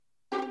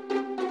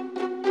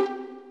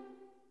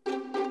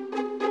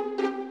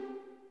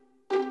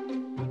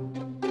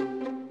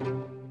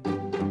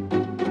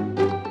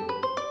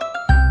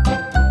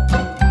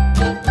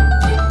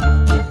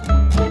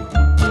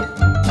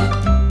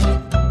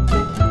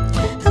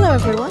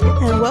Hello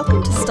everyone, and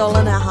welcome to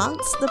Stolen Our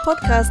Hearts, the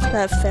podcast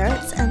about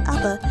ferrets and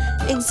other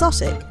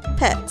exotic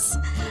pets.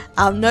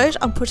 Note,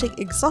 I'm putting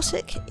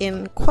exotic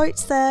in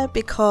quotes there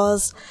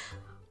because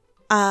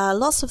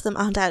lots of them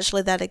aren't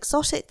actually that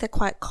exotic. They're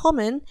quite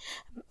common,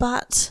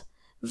 but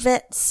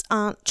vets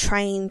aren't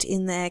trained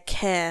in their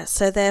care,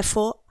 so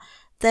therefore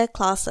they're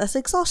classed as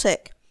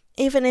exotic,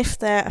 even if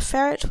they're a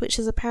ferret, which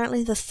is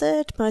apparently the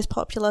third most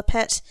popular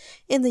pet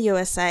in the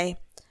USA.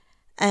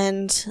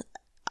 And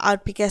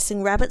I'd be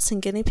guessing rabbits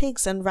and guinea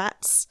pigs and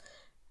rats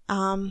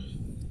come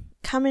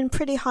in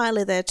pretty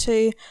highly there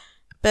too.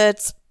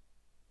 Birds,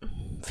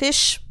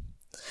 fish,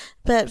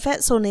 but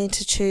vets will need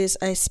to choose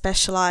a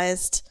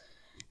specialised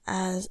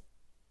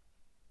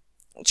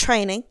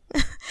training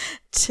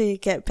to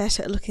get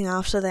better at looking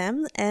after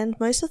them, and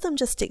most of them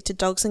just stick to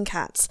dogs and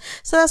cats.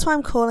 So that's why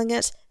I'm calling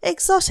it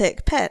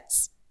exotic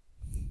pets.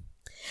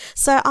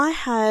 So I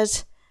had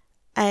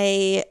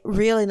a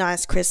really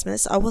nice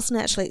Christmas. I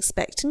wasn't actually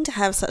expecting to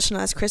have such a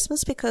nice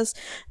Christmas because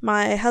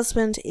my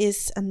husband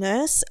is a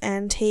nurse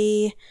and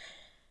he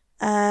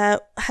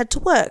had to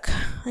work.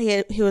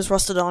 He was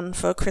rostered on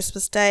for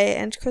Christmas Day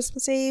and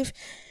Christmas Eve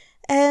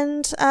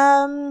and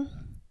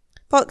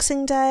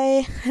Boxing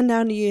Day and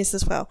now New Year's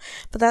as well.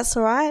 But that's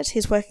alright.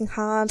 He's working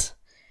hard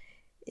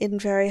in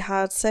very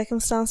hard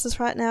circumstances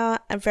right now.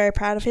 I'm very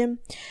proud of him.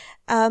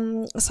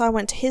 So I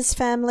went to his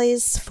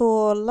family's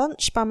for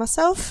lunch by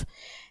myself.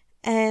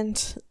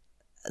 And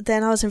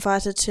then I was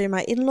invited to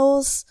my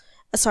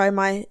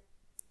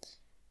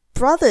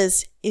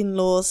brother's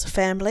in-laws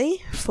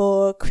family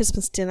for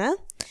Christmas dinner.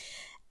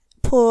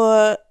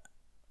 Poor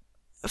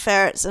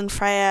ferrets and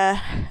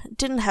Freya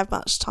didn't have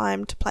much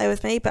time to play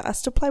with me, but I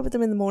still played with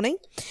them in the morning.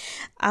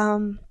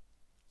 And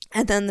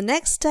then the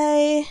next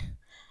day,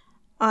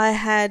 I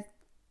had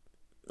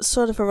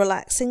sort of a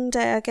relaxing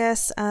day, I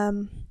guess.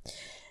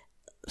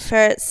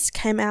 Ferrets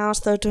came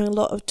out, they were doing a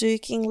lot of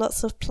duking,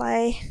 lots of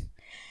play.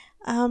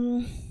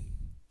 And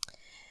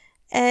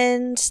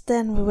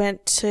then we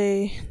went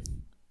to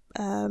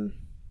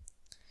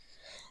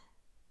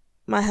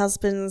my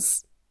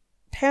husband's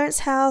parents'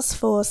 house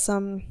for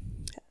some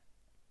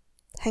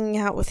hanging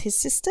out with his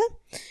sister,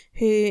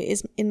 who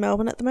is in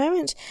Melbourne at the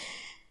moment.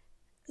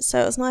 So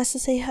it was nice to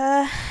see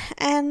her.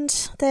 And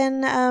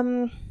then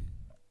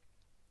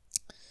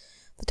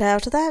the day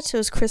after that, it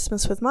was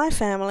Christmas with my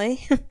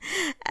family,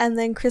 and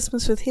then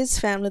Christmas with his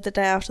family the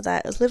day after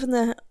that. It was living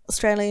the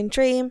Australian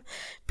dream,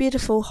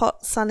 beautiful,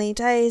 hot, sunny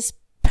days,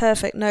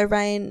 perfect, no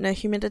rain, no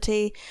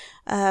humidity,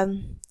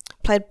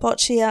 played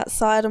bocce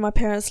outside on my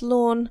parents'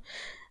 lawn,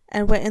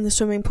 and went in the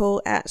swimming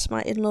pool at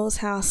my in-laws'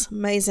 house.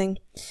 Amazing.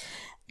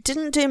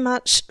 Didn't do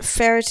much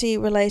ferrety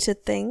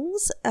related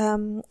things,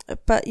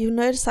 but you'll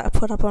notice that I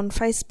put up on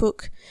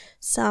Facebook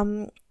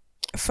some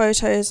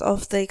photos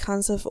of the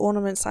kinds of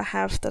ornaments I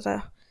have that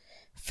are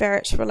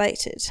ferret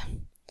related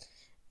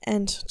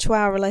and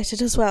chihuahua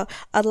related as well.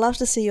 I'd love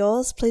to see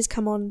yours. Please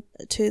come on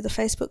to the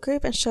Facebook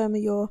group and show me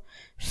your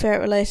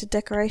ferret related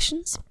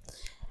decorations.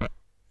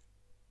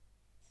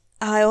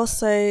 I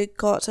also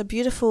got a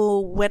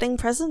beautiful wedding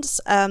present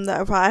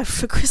that arrived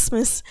for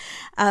Christmas,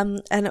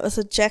 and it was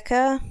a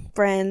Jekka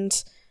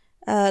brand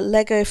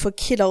Lego for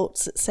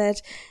kidults, it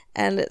said,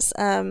 and it's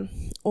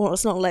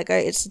it's not Lego,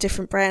 it's a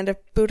different brand of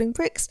building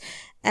bricks,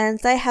 and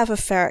they have a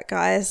ferret,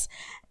 guys,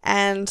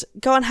 and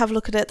go and have a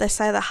look at it. They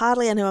say that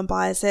hardly anyone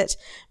buys it,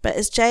 but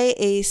it's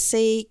Jecka,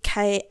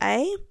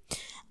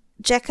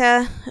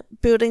 Jekka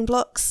building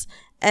blocks,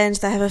 and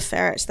they have a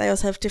ferret. They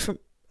also have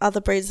different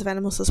other breeds of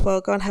animals as well.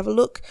 Go and have a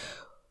look.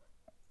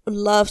 Would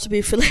love to be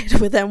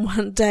affiliated with them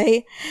one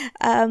day.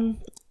 So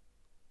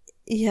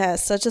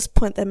just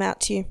point them out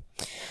to you.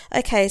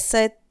 Okay,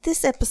 so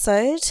this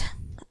episode,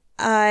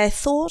 I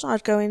thought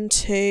I'd go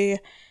into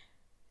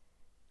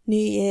New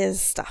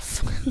Year's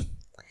stuff.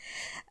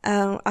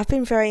 I've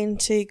been very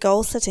into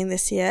goal setting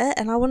this year,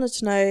 and I wanted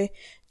to know,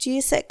 do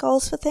you set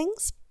goals for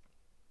things?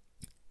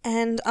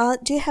 And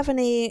do you have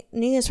any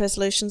New Year's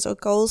resolutions or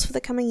goals for the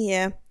coming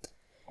year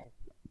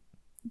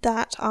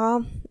that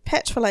are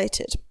pet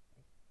related?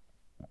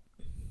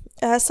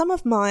 Some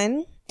of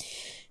mine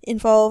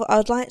involve, I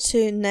would like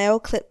to nail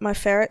clip my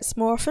ferrets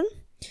more often.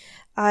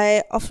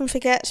 I often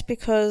forget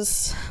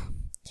because,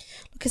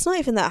 look, it's not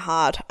even that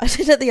hard. I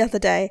did it the other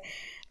day,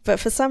 but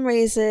for some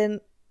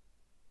reason,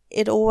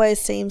 it always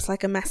seems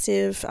like a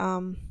massive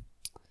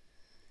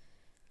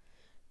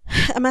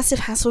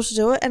hassle to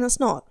do it, and it's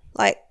not.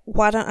 Like,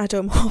 why don't I do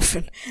it more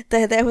often?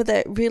 They're there with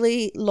their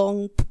really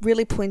long,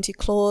 really pointy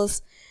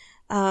claws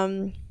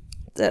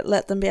that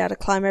let them be able to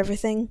climb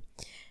everything.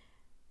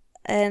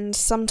 And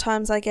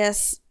sometimes, I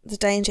guess, the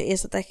danger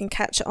is that they can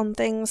catch on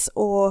things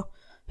or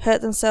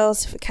hurt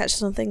themselves if it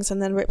catches on things and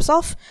then rips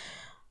off.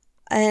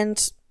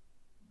 And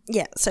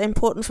yeah, so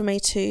important for me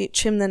to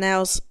trim the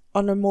nails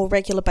on a more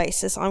regular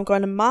basis. I'm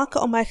going to mark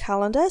it on my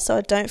calendar so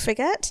I don't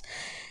forget.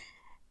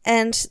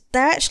 And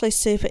they're actually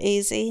super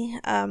easy.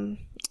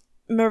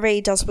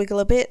 Marie does wiggle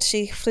a bit.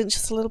 She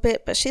flinches a little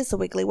bit, but she's the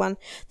wiggly one.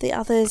 The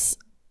others,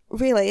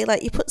 really,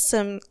 like, you put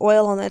some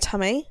oil on their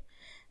tummy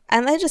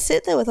and they just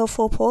sit there with all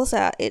four paws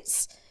out.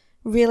 It's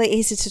really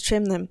easy to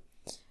trim them.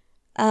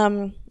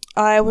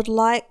 I would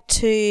like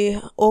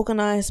to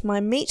organise my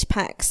meat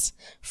packs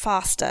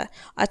faster.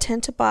 I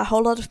tend to buy a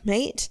whole lot of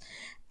meat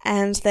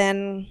and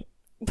then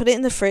put it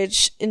in the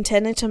fridge,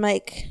 intending to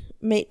make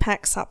meat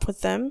packs up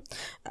with them,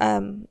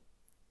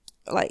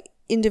 like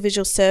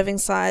individual serving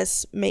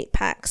size meat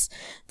packs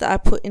that I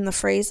put in the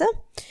freezer.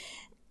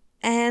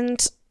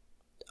 And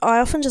I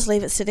often just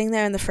leave it sitting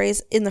there in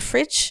the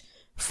fridge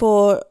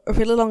for a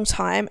really long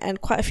time,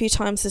 and quite a few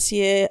times this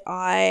year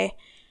I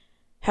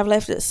have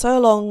left it so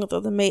long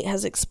that the meat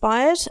has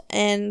expired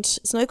and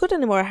it's no good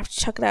anymore. I have to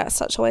chuck it out. It's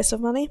such a waste of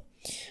money.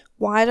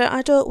 Why don't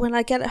I do it when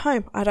I get it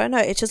home? I don't know.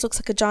 It just looks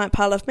like a giant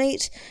pile of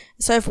meat.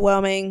 It's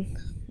overwhelming.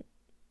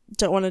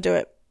 Don't want to do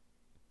it.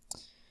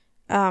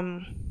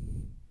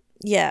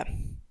 Yeah.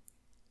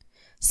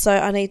 So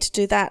I need to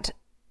do that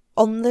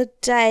on the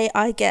day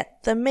I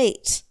get the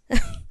meat.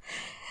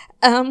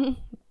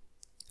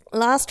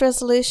 Last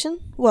resolution,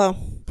 well,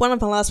 one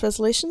of my last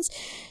resolutions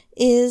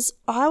is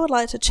I would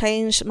like to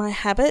change my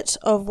habit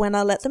of when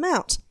I let them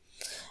out.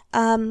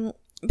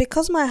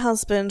 Because my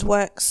husband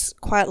works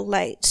quite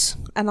late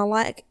and I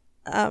like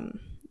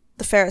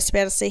the ferrets to be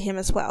able to see him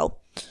as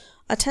well,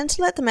 I tend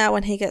to let them out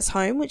when he gets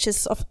home, which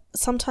is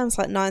sometimes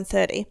like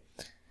 9:30.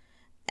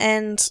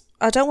 And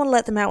I don't want to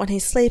let them out when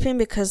he's sleeping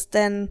because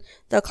then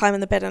they'll climb in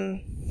the bed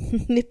and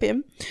nip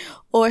him.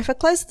 Or if I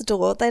close the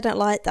door, they don't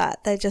like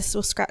that. They just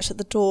will scratch at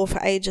the door for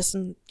ages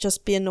and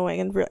just be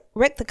annoying and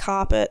wreck the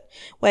carpet,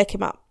 wake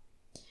him up.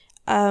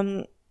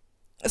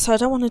 So I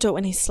don't want to do it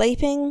when he's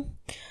sleeping.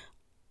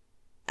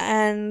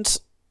 And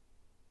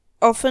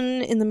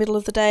often in the middle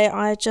of the day,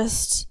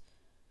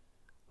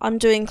 I'm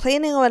doing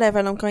cleaning or whatever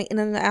and I'm going in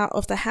and out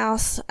of the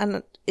house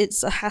and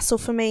it's a hassle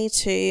for me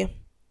to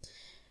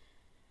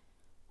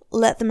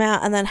let them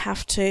out and then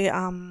have to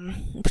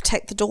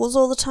protect the doors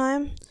all the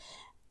time.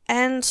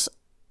 And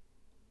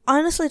I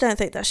honestly don't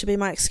think that should be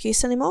my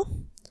excuse anymore.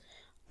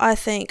 I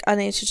think I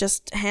need to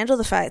just handle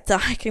the fact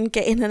that I can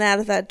get in and out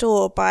of that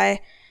door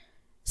by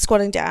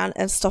squatting down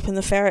and stopping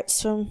the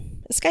ferrets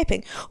from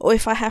escaping. Or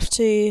if I have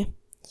to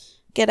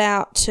get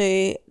out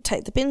to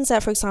take the bins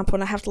out, for example,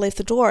 and I have to leave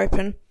the door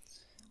open,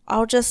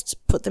 I'll just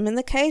put them in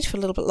the cage for a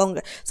little bit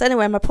longer. So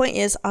anyway, my point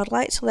is I'd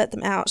like to let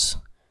them out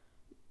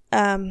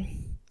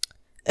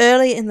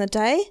early in the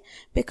day,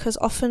 because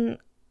often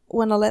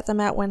when I let them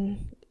out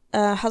when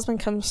husband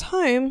comes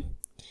home,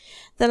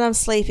 then I'm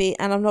sleepy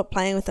and I'm not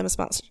playing with them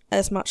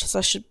as much as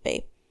I should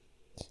be,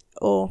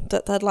 or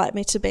that they'd like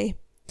me to be.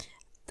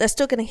 They're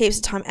still getting heaps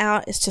of time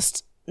out, it's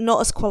just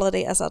not as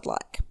quality as I'd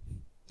like.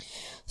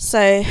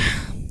 So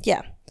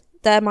yeah,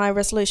 they're my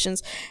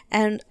resolutions.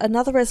 And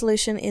another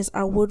resolution is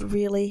I would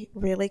really,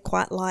 really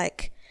quite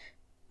like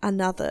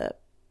another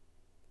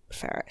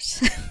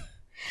ferret.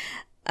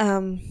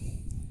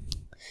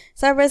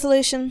 So a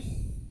resolution,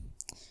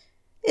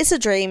 it's a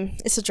dream,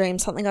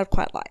 something I'd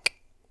quite like.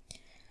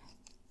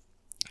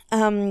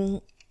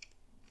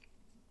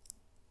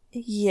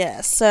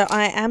 Yeah, so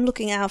I am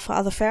looking out for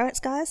other ferrets,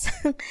 guys.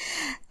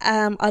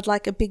 I'd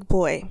like a big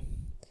boy.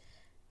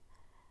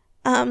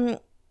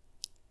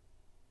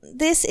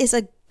 This is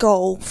a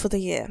goal for the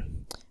year.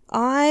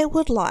 I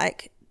would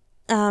like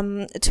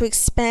to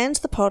expand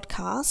the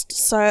podcast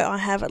so I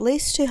have at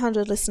least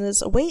 200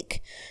 listeners a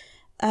week.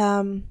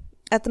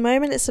 At the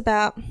moment, it's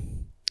about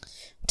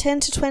 10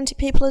 to 20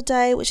 people a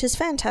day, which is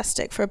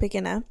fantastic for a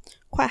beginner.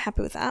 Quite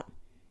happy with that.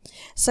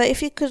 So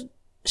if you could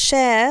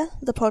share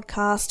the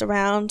podcast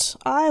around,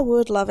 I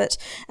would love it.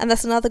 And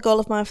that's another goal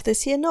of mine for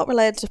this year, not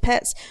related to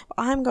pets, but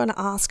I'm going to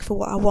ask for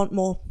what I want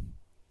more.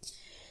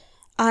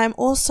 I'm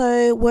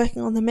also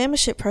working on the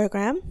membership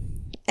program,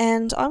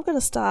 and I'm going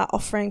to start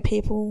offering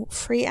people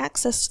free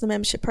access to the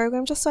membership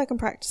program just so I can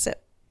practice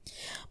it.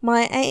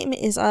 My aim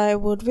is I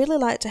would really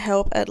like to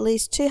help at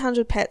least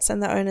 200 pets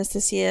and their owners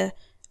this year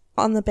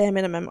on the bare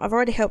minimum. I've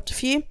already helped a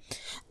few.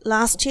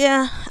 Last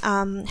year,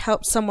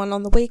 helped someone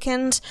on the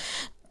weekend,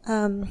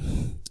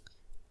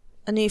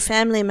 a new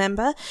family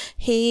member.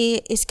 He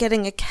is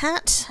getting a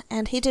cat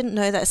and he didn't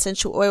know that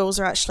essential oils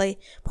are actually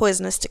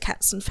poisonous to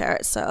cats and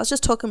ferrets. So I was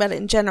just talking about it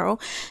in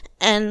general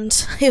and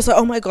he was like,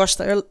 oh my gosh,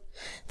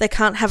 they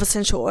can't have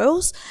essential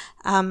oils.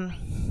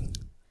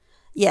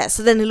 Yeah,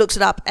 so then he looked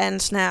it up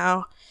and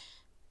now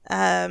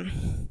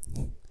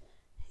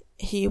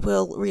he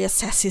will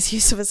reassess his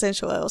use of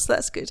essential oils. So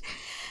that's good.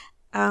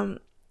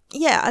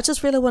 Yeah, I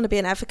just really want to be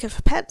an advocate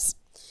for pets,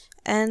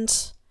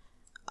 and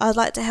I'd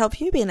like to help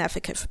you be an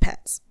advocate for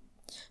pets.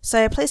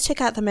 So please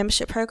check out the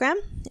membership program.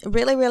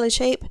 Really, really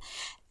cheap.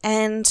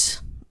 And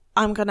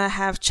I'm going to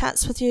have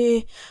chats with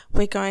you.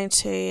 I'm going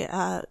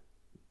to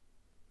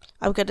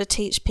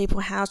teach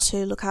people how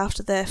to look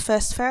after their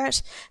first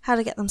ferret, how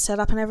to get them set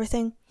up and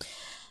everything.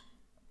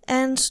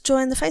 And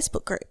join the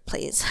Facebook group,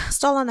 please.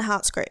 Stolen the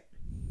Hearts group.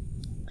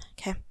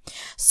 Okay.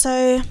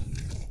 So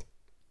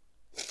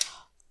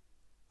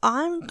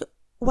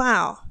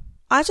wow.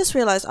 I just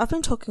realized I've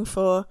been talking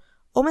for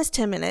almost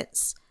 10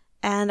 minutes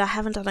and I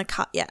haven't done a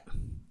cut yet.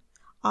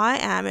 I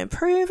am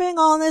improving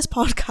on this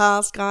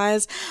podcast,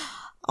 guys.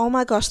 Oh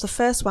my gosh, the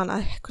first one,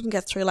 I couldn't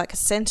get through like a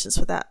sentence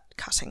without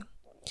cutting.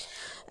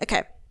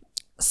 Okay,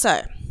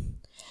 so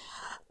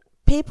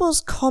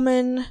people's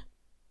common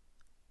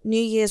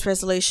New Year's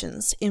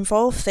resolutions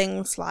involve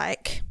things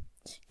like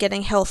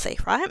getting healthy,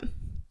 right?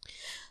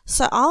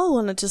 So I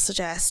wanted to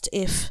suggest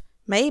if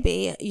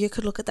maybe you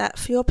could look at that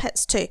for your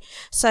pets too.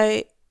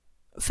 So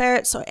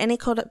ferrets or any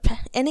kind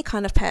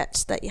of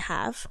pet that you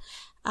have,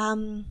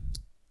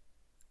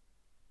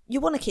 you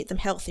want to keep them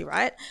healthy,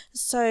 right?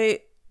 So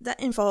that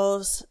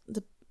involves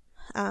the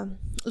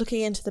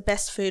looking into the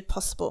best food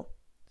possible,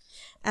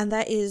 and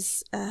that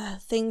is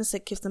things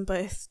that give them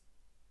both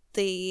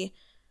the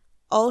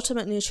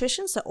ultimate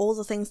nutrition, so all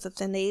the things that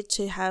they need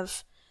to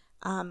have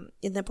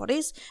in their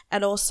bodies,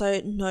 and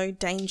also no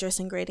dangerous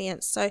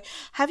ingredients. So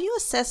have you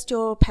assessed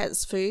your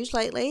pet's food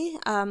lately?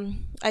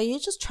 Are you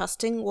just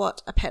trusting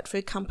what a pet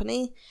food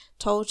company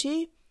told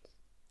you?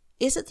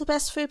 Is it the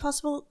best food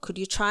possible? Could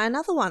you try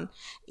another one?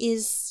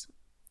 Is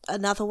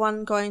another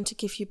one going to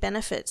give you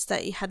benefits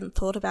that you hadn't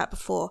thought about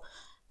before?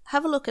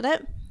 Have a look at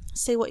it,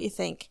 see what you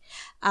think.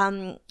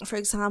 For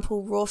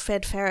example,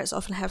 raw-fed ferrets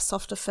often have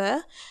softer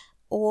fur,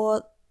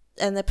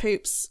 and their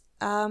poops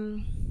are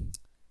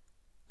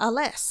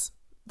less.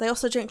 They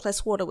also drink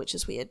less water, which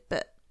is weird,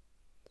 but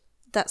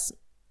that's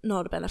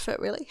not a benefit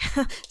really.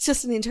 It's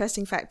just an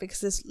interesting fact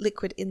because there's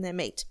liquid in their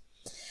meat.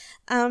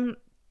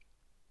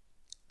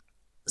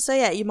 So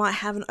yeah, you might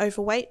have an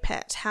overweight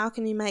pet. How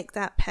can you make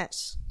that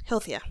pet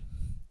healthier?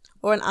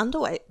 Or an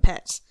underweight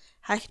pet.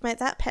 How can you make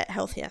that pet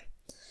healthier?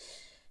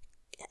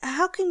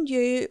 How can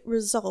you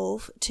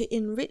resolve to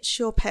enrich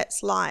your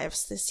pets'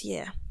 lives this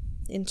year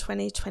in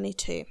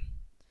 2022?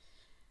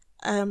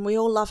 We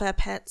all love our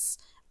pets.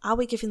 Are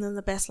we giving them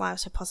the best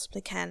lives we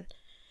possibly can?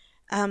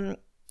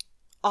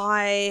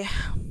 I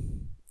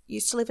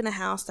used to live in a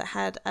house that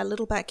had a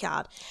little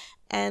backyard,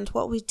 and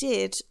what we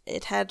did,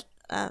 it had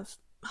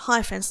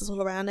high fences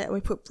all around it, and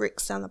we put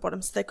bricks down the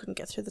bottom so they couldn't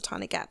get through the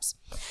tiny gaps.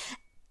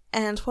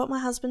 And what my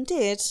husband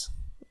did,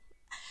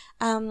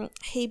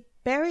 he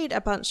buried a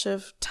bunch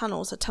of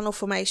tunnels, a tunnel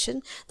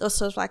formation. There was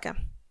sort of like a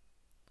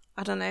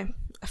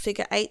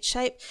figure 8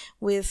 shape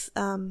with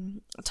a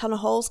ton of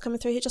holes coming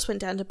through. He just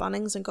went down to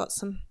Bunnings and got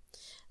some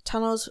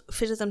tunnels,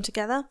 fitted them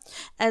together.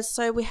 And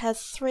so we had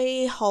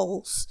 3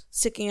 holes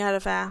sticking out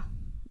of our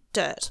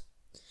dirt.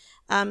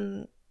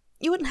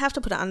 You wouldn't have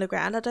to put it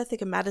underground. I don't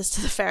think it matters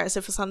to the ferrets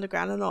if it's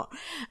underground or not.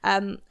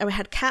 And we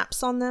had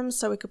caps on them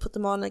so we could put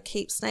them on and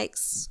keep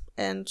snakes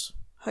and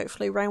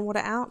hopefully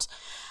rainwater out.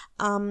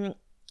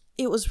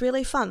 It was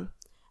really fun.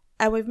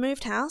 And we've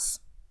moved house.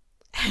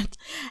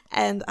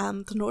 And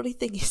the naughty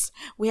thing is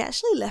we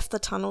actually left the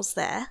tunnels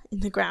there in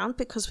the ground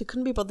because we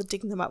couldn't be bothered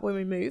digging them up when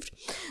we moved.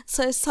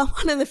 So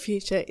someone in the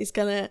future is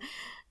going to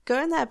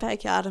go in that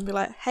backyard and be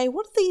like, hey,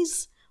 what are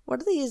these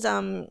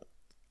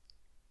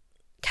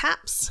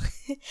caps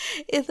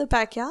in the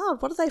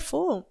backyard? What are they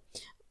for?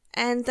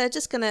 And they're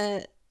just going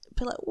to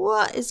be like,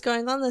 what is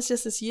going on? There's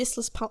just this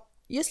useless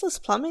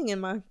plumbing in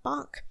my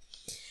bark.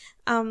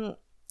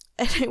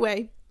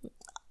 Anyway,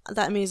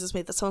 that amuses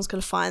me that someone's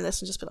going to find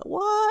this and just be like,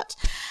 what?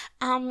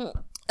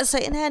 So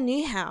in our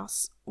new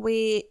house,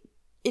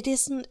 it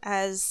isn't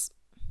as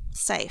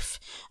safe.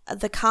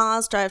 The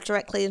cars drive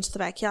directly into the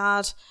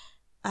backyard.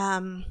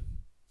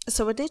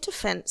 So we need to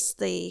fence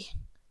the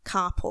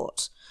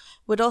carport.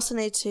 We'd also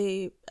need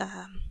to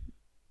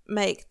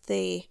make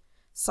the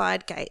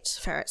side gate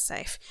ferret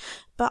safe.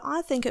 But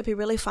I think it'd be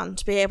really fun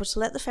to be able to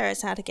let the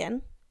ferrets out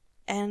again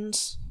and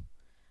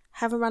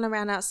have a run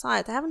around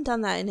outside. They haven't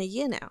done that in a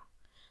year now.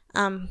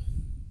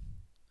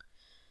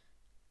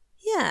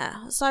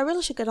 Yeah, so I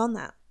really should get on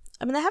that.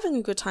 I mean, they're having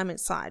a good time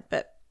inside, but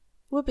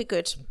it would be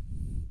good.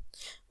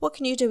 What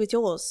can you do with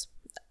yours?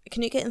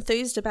 Can you get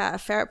enthused about a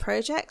ferret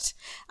project?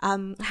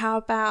 How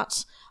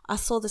about, I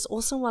saw this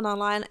awesome one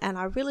online and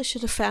I really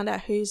should have found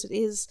out whose it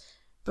is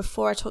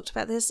before I talked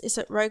about this. Is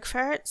it Rogue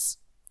Ferrets?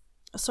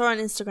 I saw it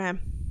on Instagram.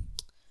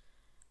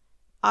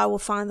 I will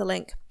find the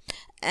link.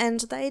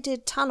 And they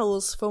did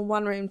tunnels from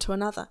one room to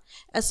another.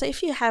 And so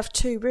if you have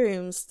 2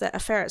 rooms that are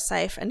ferret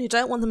safe and you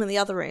don't want them in the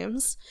other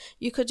rooms,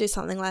 you could do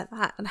something like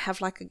that and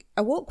have like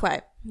a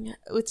walkway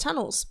with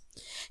tunnels.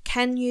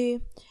 Can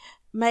you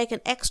make an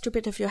extra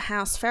bit of your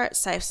house ferret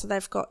safe so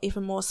they've got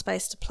even more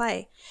space to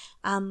play?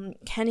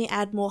 Can you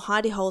add more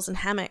hidey holes and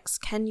hammocks?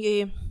 Can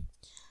you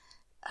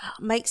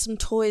make some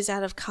toys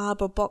out of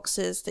cardboard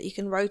boxes that you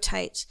can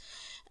rotate?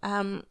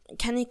 Can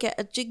you get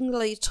a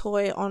jingly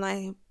toy on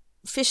a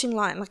fishing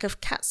line, like a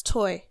cat's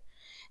toy,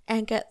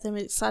 and get them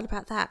excited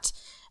about that?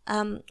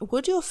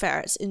 Would your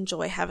ferrets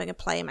enjoy having a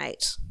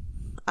playmate?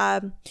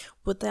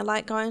 Would they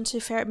like going to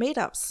ferret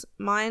meetups?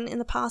 Mine in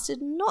the past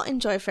did not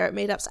enjoy ferret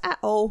meetups at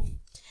all.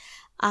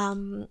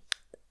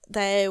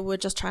 They were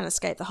just trying to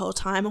escape the whole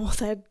time, or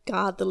they'd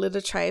guard the litter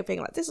tray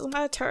being like, this is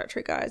my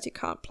territory, guys, you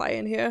can't play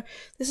in here,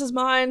 this is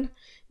mine.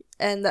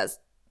 And that's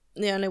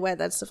the only way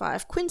they'd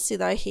survive. Quincy,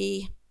 though,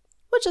 he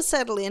would just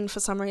settle in for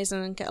some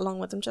reason and get along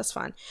with them just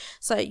fine.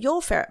 So your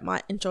ferret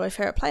might enjoy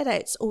ferret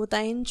playdates, or would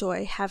they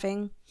enjoy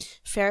having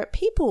ferret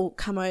people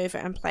come over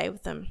and play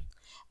with them?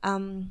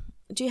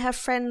 do you have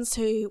friends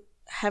who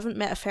haven't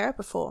met a ferret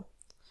before?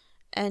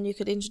 And you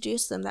could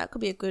introduce them. That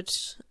could be a good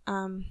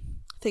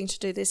thing to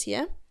do this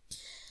year.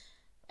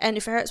 And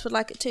your ferrets would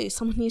like it too.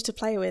 Someone new to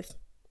play with.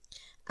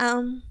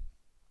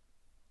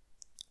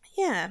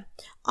 Yeah.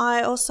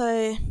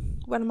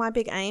 One of my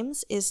big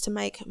aims is to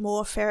make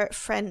more ferret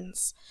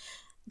friends.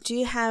 Do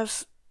you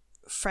have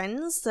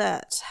friends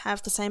that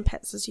have the same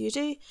pets as you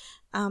do?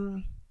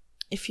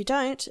 If you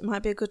don't, it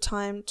might be a good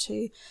time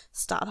to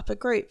start up a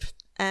group.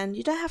 And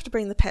you don't have to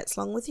bring the pets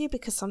along with you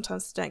because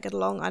sometimes they don't get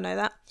along, I know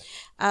that.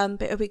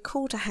 But it would be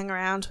cool to hang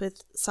around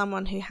with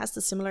someone who has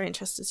the similar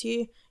interests as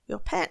you, your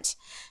pet,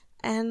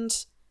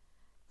 and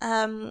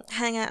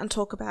hang out and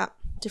talk about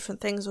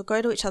different things, or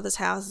go to each other's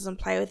houses and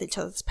play with each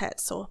other's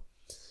pets, or,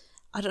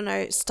 I don't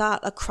know, start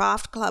a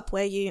craft club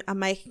where you are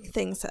making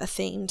things that are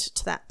themed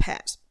to that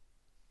pet.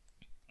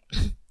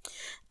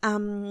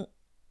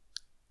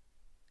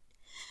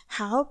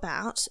 How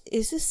about,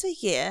 is this a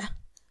year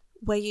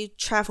where you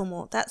travel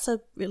more? That's a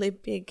really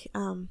big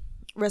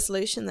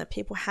resolution that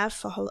people have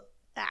for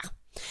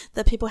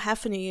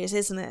New Year's,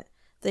 isn't it?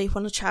 That you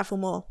want to travel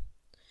more.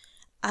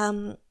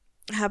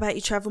 How about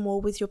you travel more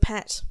with your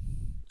pet?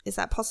 Is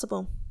that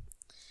possible?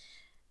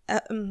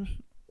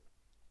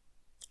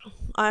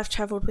 I've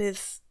travelled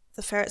with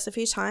the ferrets a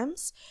few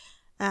times.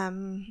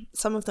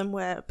 Some of them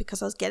were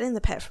because I was getting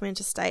the pet from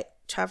interstate,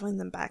 travelling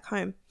them back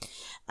home.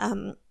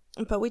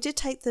 But we did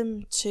take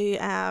them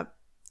to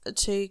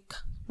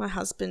my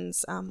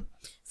husband's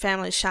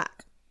family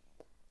shack,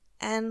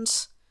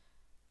 and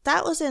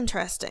that was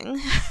interesting.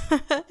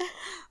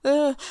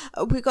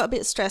 We got a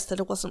bit stressed that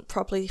it wasn't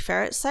properly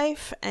ferret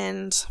safe,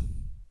 and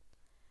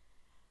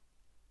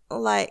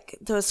like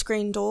there were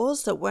screen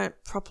doors that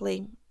weren't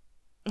properly,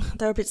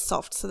 they were a bit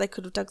soft, so they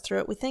could have dug through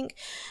it, we think.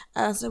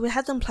 So we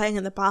had them playing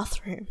in the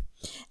bathroom,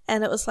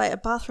 and it was like a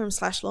bathroom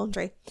 /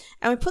 laundry,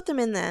 and we put them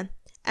in there,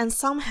 and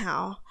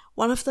somehow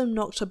one of them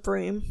knocked a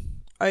broom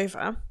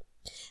over,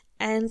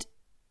 and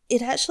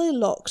it actually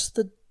locked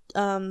the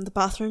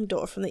bathroom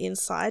door from the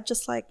inside,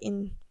 just like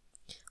in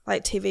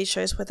like TV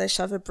shows where they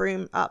shove a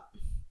broom up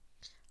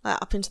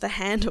into the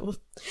handle,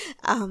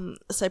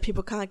 so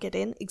people can't get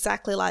in,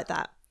 exactly like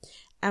that.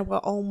 And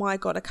we're, oh my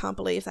God, I can't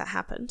believe that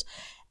happened.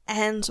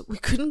 And we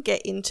couldn't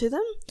get into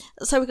them.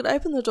 So we could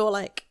open the door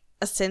like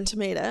a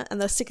centimetre and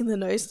they're sticking their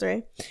nose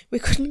through. We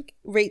couldn't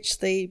reach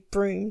the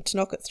broom to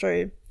knock it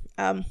through.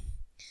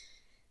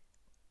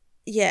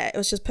 It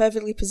was just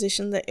perfectly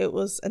positioned that it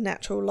was a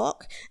natural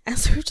lock. And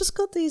so we've just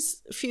got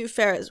these few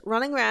ferrets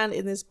running around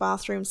in this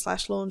bathroom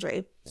 /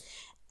 laundry.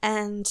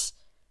 And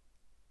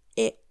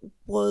it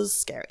was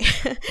scary.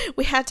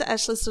 We had to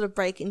actually sort of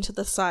break into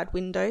the side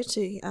window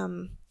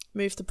to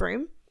move the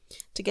broom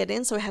to get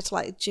in. So we had to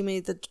like jimmy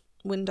the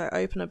window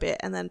open a bit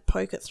and then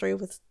poke it through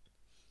with,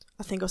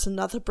 I think it was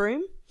another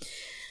broom.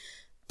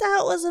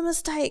 That was a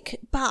mistake,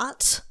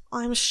 but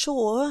I'm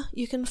sure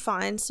you can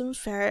find some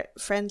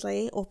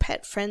ferret-friendly or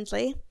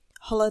pet-friendly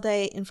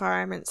holiday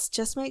environments.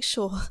 Just make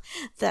sure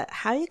that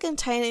how you're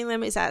containing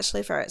them is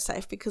actually ferret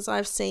safe, because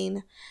I've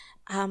seen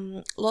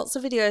lots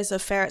of videos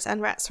of ferrets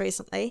and rats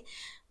recently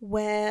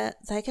where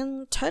they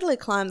can totally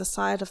climb the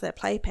side of their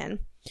playpen,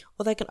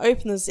 or they can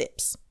open the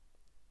zips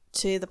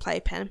to the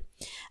playpen.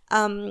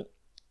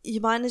 You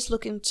might need to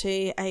look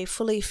into a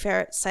fully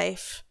ferret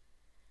safe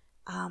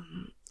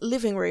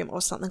living room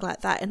or something like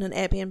that in an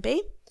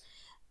Airbnb.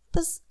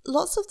 But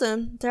lots of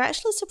them, they're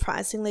actually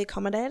surprisingly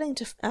accommodating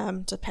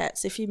to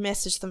pets if you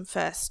message them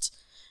first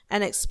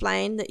and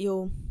explain that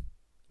you'll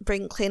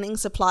bring cleaning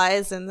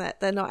supplies and that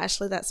they're not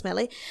actually that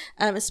smelly,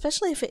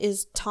 especially if it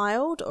is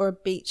tiled or a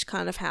beach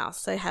kind of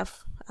house. They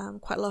have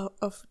quite a lot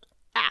of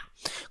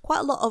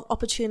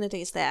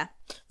opportunities there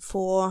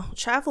for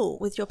travel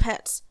with your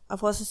pets.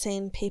 I've also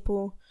seen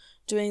people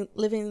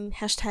living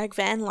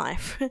 #van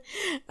life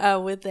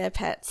with their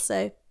pets.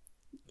 So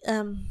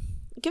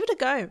give it a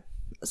go.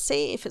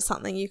 See if it's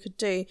something you could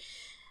do,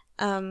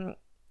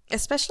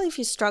 especially if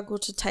you struggle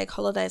to take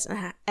holidays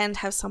and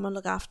have someone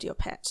look after your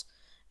pet,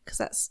 because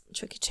that's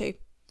tricky too.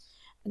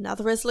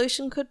 Another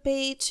resolution could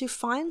be to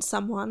find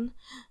someone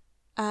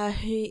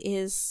who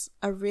is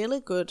a really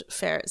good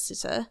ferret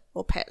sitter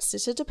or pet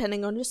sitter,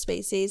 depending on your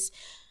species,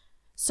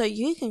 so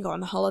you can go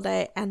on a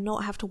holiday and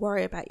not have to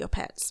worry about your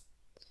pets.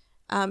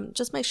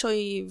 Just make sure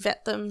you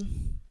vet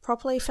them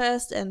properly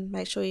first, and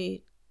make sure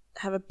you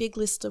have a big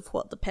list of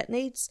what the pet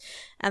needs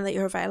and that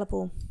you're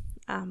available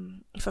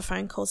for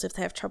phone calls if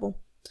they have trouble.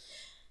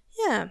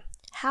 Yeah.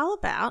 How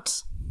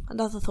about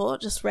another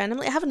thought, just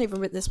randomly? I haven't even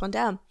written this one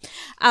down.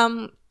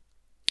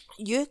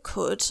 You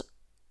could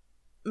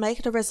make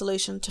it a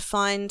resolution to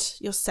find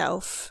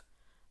yourself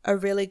a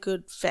really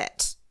good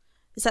vet.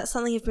 Is that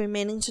something you've been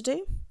meaning to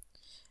do?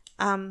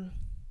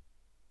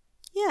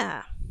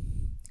 Yeah,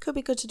 could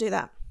be good to do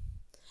that.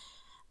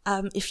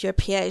 If you're a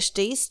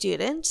PhD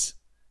student,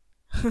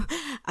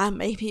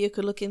 maybe you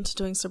could look into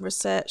doing some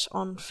research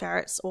on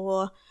ferrets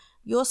or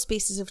your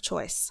species of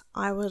choice.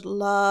 I would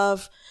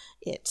love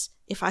it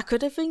if I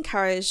could have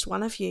encouraged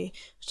one of you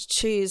to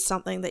choose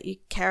something that you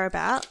care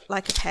about,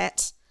 like a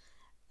pet,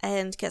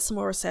 and get some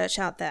more research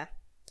out there.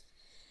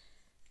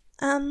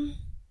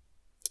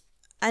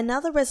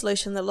 Another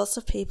resolution that lots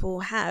of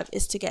people have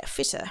is to get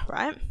fitter,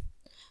 right?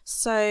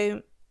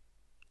 So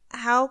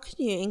how can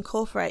you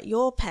incorporate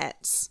your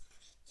pets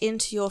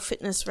into your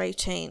fitness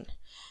routine?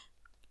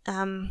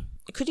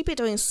 Could you be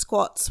doing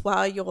squats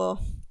while you're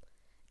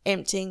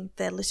emptying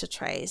their litter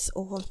trays?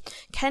 Or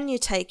can you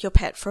take your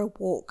pet for a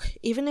walk,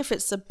 even if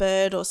it's a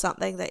bird or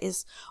something that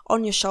is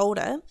on your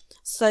shoulder,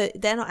 so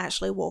they're not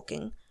actually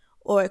walking?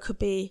 Or it could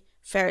be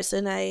ferrets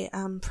in a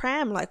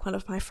pram, like one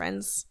of my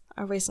friends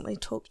I recently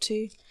talked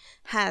to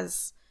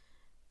has.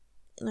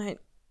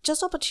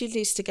 Just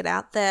opportunities to get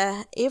out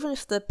there, even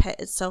if the pet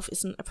itself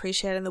isn't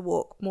appreciating the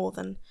walk more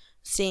than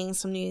seeing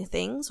some new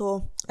things,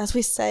 or as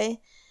we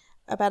say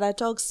about our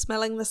dogs,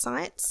 smelling the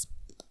sights.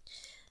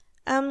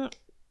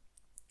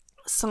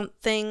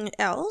 Something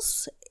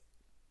else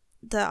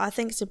that I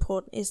think is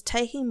important is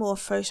taking more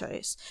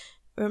photos.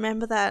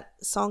 Remember that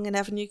song in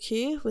Avenue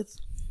Q with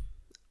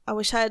I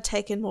wish I had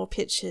taken more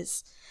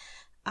pictures.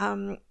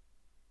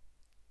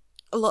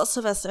 Lots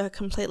of us are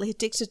completely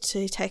addicted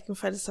to taking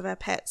photos of our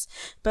pets,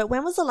 but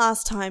when was the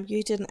last time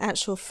you did an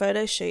actual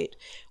photo shoot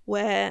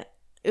where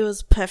it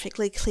was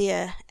perfectly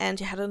clear and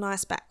you had a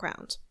nice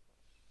background?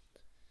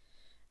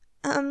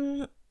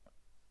 I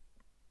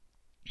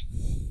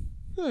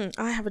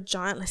have a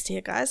giant list here,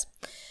 guys.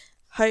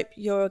 Hope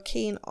you're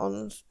keen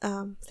on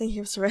thinking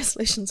of some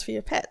resolutions for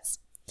your pets.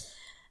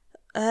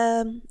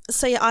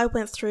 I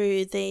went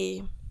through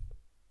the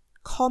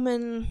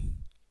common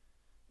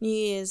New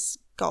Year's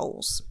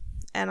goals,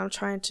 and I'm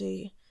trying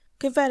to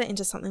convert it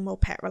into something more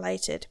pet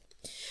related.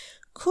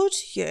 Could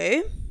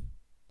you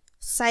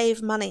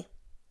save money?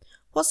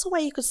 What's the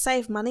way you could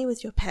save money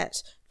with your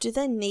pet? Do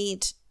they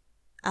need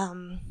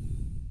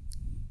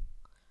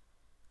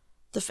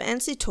the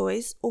fancy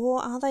toys,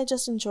 or are they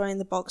just enjoying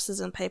the boxes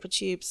and paper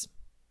tubes?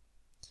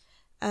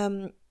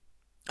 I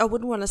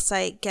wouldn't want to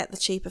say get the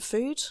cheaper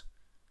food,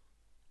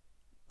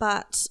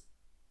 but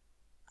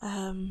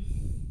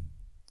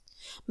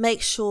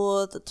make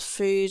sure that the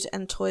food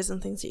and toys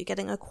and things that you're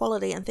getting are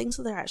quality and things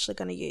that they're actually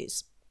going to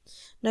use.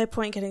 No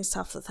point getting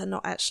stuff that they're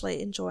not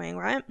actually enjoying,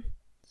 right?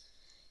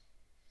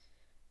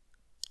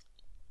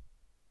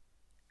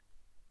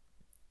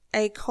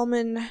 A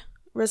common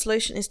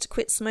resolution is to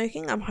quit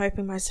smoking. I'm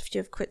hoping most of you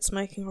have quit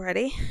smoking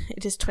already.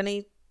 It is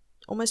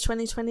almost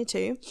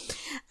 2022.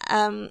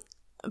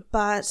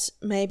 But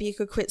maybe you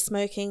could quit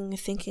smoking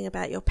thinking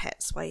about your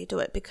pets while you do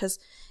it, because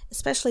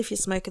especially if you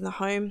smoke in the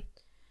home,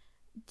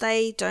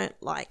 they don't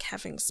like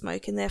having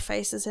smoke in their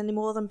faces any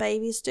more than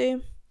babies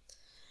do.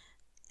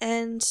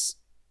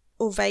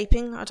 Or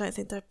vaping, I don't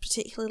think they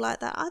particularly like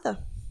that either.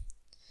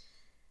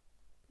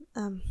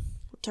 Don't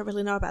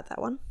really know about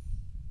that one.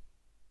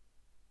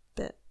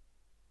 But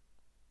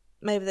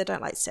maybe they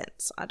don't like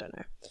scents, I don't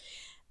know.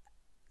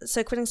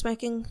 So quitting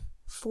smoking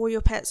for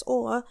your pets,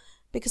 or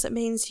because it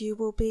means you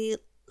will be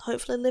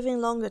hopefully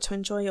living longer to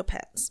enjoy your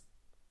pets.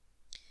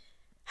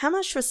 How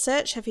much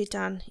research have you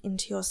done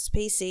into your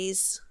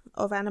species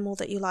of animal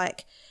that you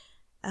like?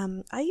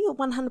 Are you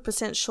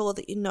 100% sure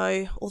that you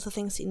know all the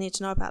things that you need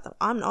to know about them?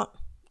 I'm not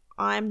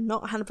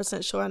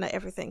 100% sure I know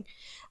everything.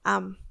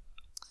 And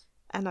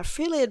I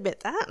freely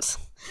admit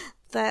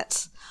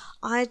that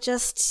I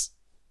just,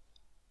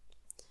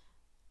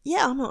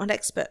 I'm not an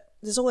expert.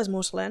 There's always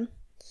more to learn.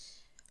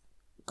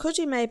 Could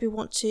you maybe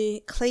want to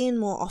clean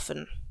more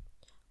often?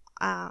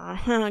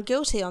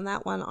 Guilty on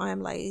that one. I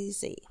am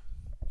lazy.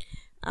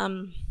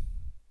 And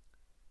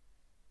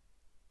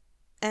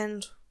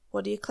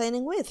what are you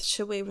cleaning with?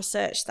 Should we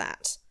research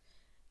that?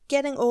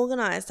 Getting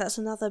organised, that's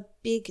another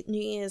big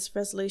New Year's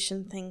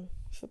resolution thing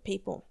for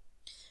people.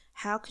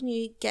 How can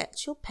you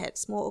get your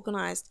pets more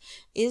organised?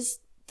 Is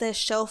their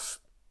shelf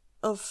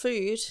of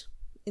food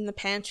in the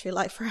pantry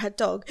like for our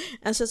dog,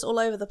 and it's just all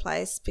over the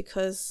place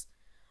because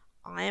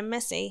I am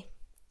messy?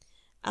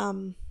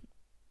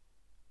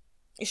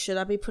 Should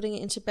I be putting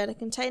it into better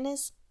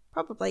containers?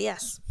 Probably,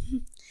 yes.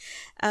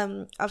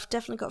 I've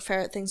definitely got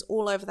ferret things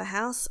all over the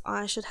house.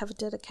 I should have a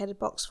dedicated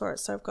box for it.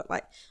 So I've got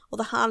like all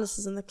the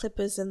harnesses and the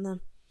clippers and the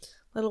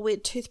little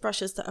weird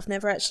toothbrushes that I've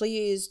never actually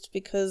used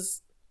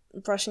because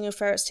brushing a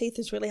ferret's teeth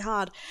is really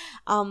hard.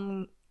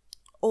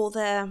 All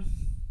their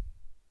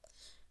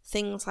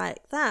things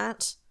like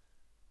that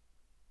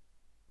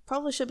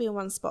probably should be in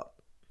one spot.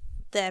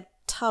 Their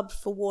tub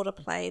for water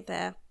play,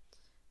 their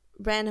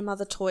random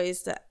other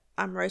toys that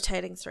I'm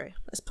rotating through.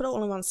 Let's put it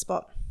all in one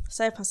spot.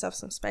 Save myself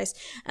some space,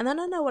 and then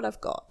I know what I've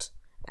got,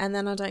 and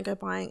then I don't go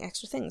buying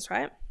extra things,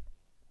 right?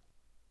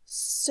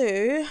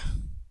 So,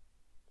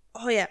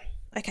 okay.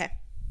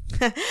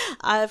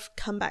 I've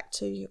come back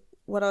to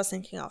what I was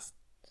thinking of.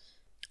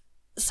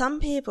 Some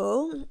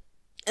people,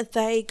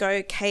 they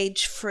go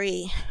cage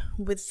free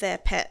with their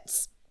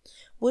pets.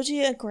 Would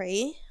you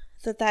agree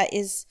that that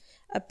is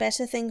a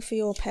better thing for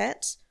your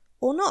pet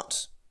or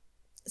not?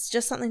 It's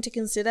just something to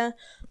consider.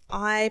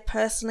 I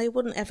personally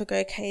wouldn't ever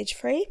go cage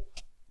free,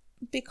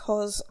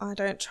 because I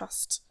don't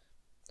trust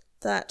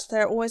that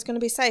they're always going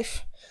to be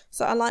safe.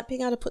 So I like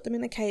being able to put them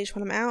in a cage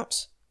when I'm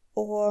out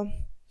or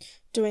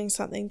doing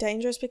something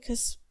dangerous,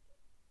 because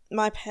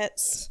my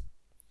pets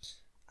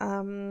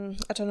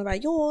I don't know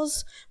about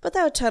yours, but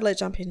they would totally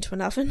jump into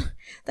an oven.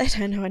 They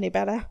don't know any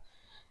better.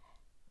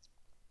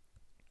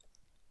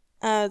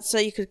 So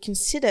you could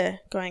consider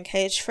going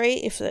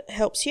cage-free if it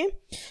helps you.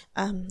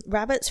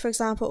 Rabbits, for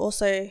example,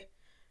 also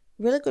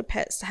really good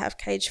pets to have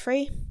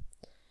cage-free.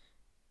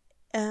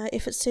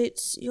 If it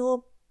suits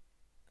your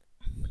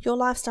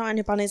lifestyle and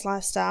your bunny's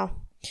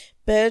lifestyle.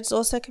 Birds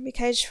also can be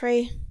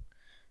cage-free.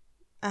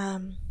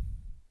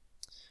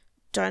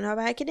 Don't know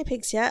about guinea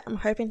pigs yet. I'm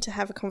hoping to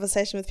have a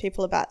conversation with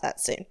people about that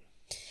soon.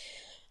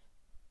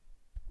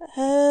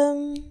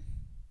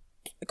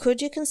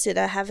 Could you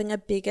consider having a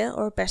bigger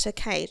or a better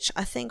cage?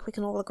 I think we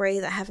can all agree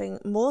that having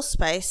more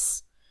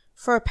space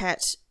for a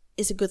pet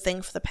is a good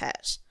thing for the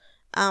pet.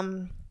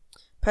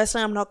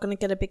 Personally, I'm not going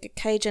to get a bigger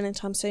cage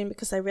anytime soon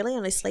because they really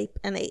only sleep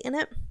and eat in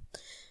it.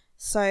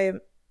 So,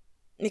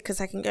 because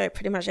they can go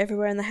pretty much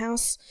everywhere in the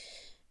house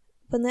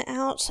when they're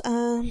out.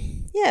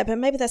 But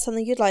maybe that's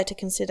something you'd like to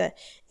consider.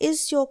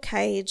 Is your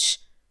cage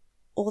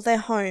or their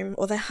home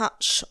or their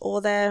hutch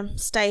or their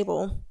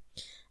stable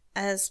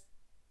as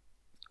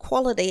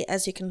quality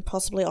as you can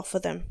possibly offer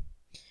them?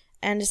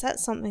 And is that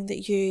something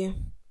that you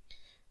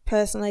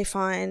personally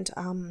find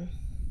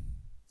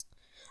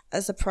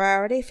as a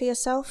priority for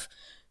yourself?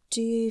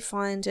 Do you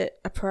find it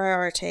a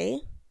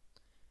priority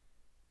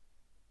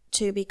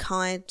to be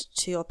kind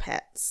to your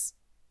pets?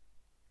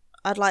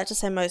 I'd like to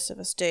say most of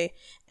us do.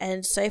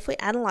 And so if we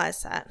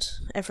analyse that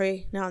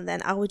every now and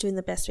then, are we doing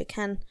the best we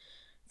can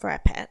for our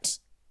pet?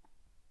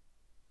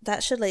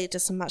 That should lead to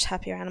some much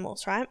happier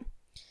animals, right?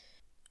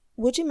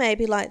 Would you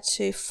maybe like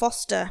to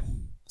foster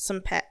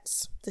some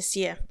pets this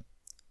year?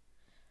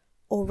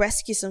 Or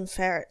rescue some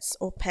ferrets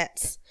or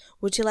pets?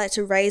 Would you like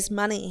to raise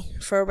money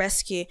for a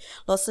rescue?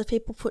 Lots of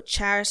people put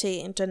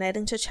charity and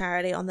donating to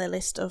charity on their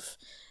list of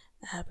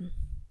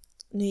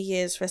New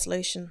Year's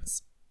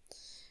resolutions.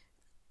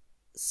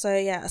 So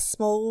a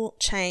small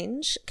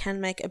change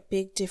can make a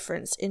big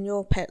difference in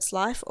your pet's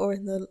life or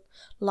in the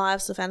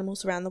lives of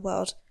animals around the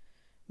world.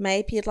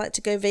 Maybe you'd like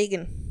to go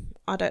vegan.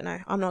 I don't know.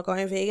 I'm not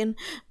going vegan,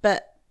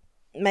 but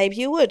maybe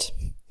you would.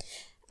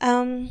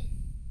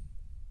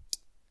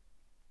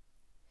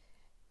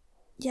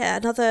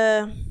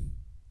 Another...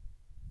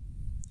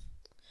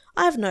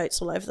 I have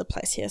notes all over the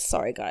place here.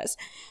 Sorry, guys.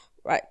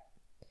 Right.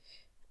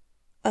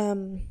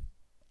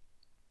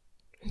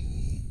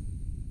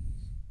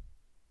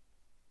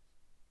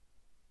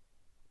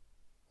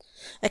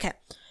 Okay.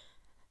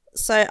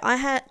 So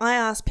I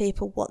asked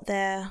people what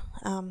their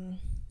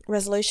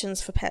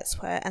resolutions for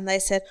pets were, and they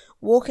said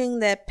walking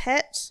their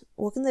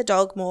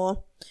dog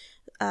more,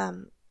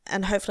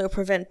 and hopefully it'll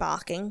prevent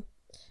barking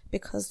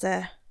because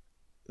they're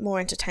more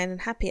entertained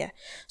and happier.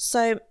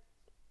 So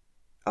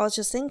I was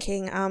just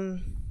thinking,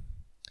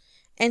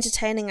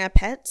 entertaining our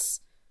pets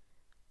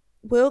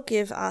will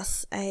give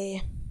us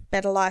a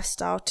better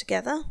lifestyle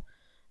together.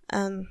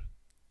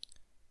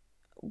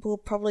 Will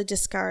probably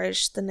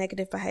discourage the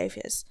negative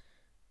behaviours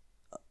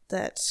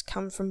that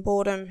come from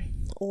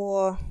boredom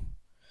or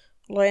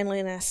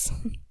loneliness.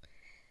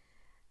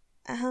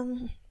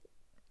 Having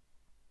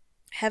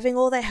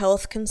all their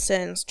health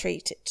concerns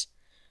treated.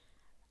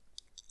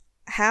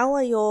 How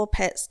are your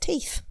pet's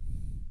teeth?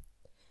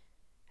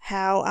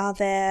 How are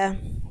their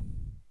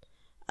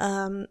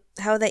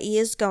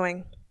ears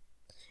going?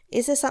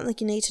 Is there something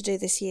you need to do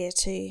this year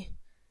to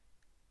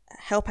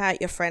help out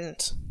your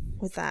friend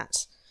with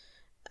that?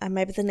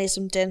 Maybe they need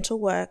some dental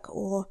work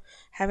or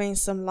having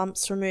some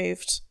lumps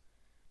removed.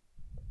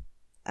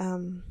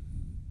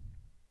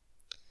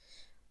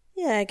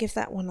 Give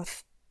that one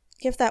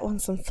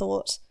some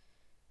thought.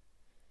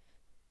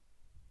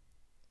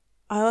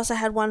 I also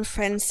had one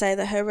friend say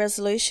that her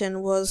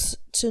resolution was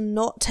to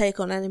not take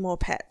on any more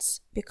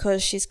pets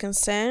because she's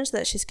concerned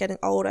that she's getting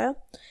older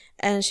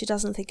and she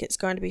doesn't think it's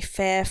going to be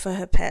fair for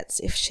her pets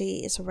if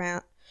she's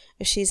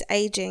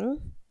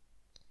aging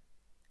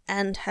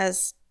and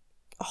has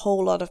a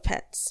whole lot of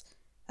pets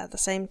at the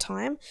same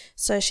time.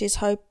 So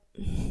it's a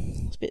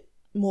bit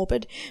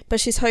morbid, but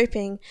she's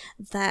hoping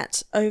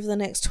that over the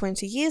next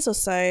 20 years or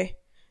so,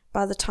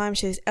 by the time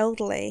she's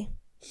elderly,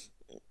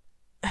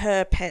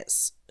 her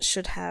pets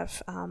should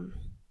have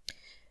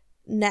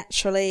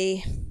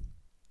naturally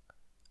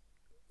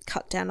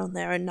cut down on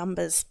their own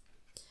numbers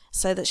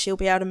so that she'll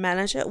be able to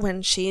manage it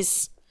when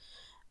she's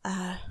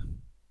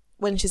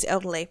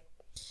elderly.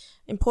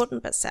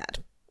 Important but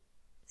sad.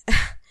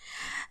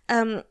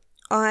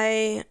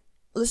 I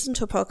listened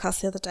to a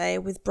podcast the other day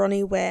with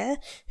Bronnie Ware,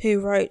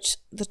 who wrote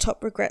The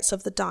Top Regrets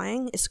of the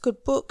Dying. It's a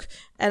good book,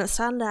 and it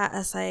started out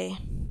as a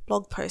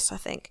blog post, I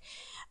think.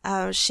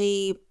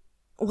 She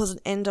was an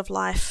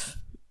end-of-life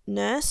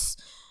nurse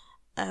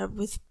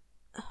with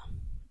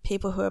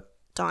people who are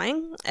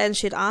dying, and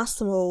she'd asked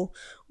them all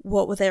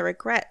what were their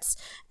regrets.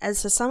 And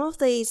so some of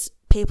these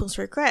people's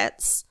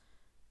regrets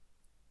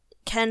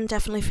can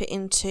definitely fit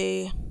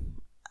into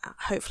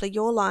hopefully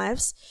your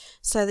lives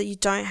so that you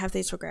don't have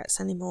these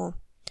regrets anymore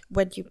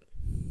when you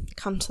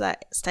come to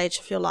that stage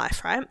of your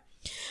life, right?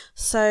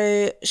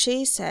 So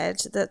she said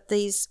that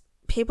these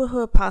people who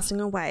are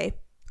passing away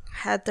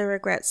had the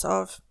regrets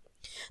of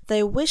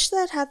They wish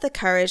they'd had the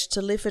courage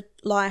to live a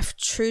life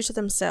true to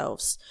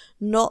themselves,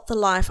 not the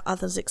life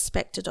others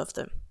expected of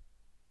them.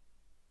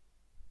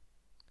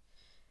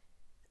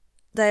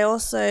 They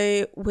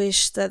also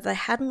wish that they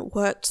hadn't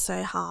worked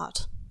so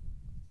hard.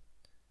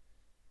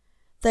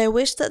 They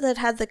wish that they'd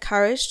had the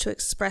courage to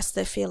express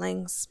their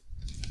feelings.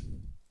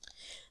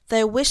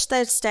 They wish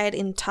they'd stayed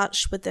in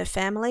touch with their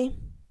family,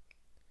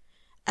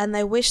 and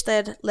they wish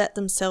they'd let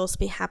themselves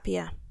be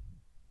happier.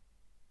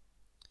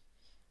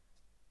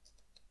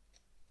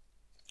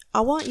 I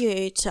want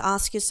you to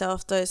ask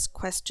yourself those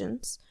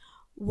questions.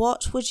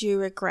 What would you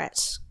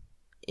regret?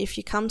 If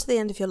you come to the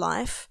end of your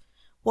life,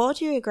 what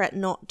would you regret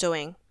not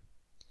doing?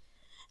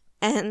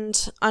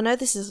 And I know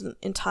this isn't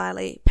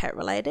entirely pet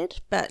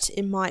related, but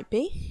it might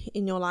be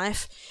in your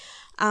life.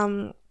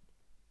 I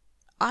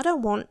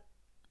don't want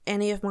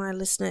any of my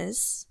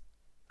listeners,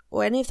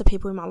 or any of the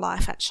people in my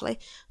life actually,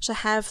 to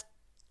have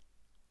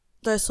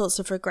those sorts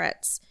of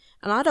regrets.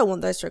 And I don't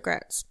want those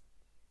regrets.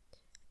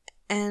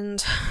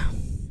 And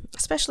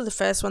especially the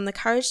first one, the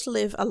courage to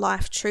live a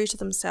life true to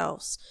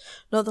themselves,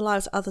 not the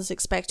lives others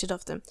expected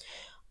of them.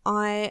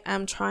 I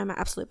am trying my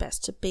absolute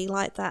best to be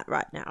like that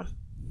right now.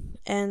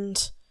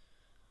 And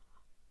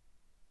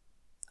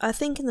I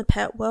think in the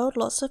pet world,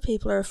 lots of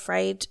people are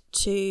afraid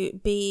to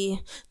be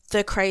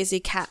the crazy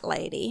cat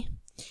lady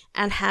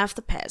and have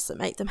the pets that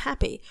make them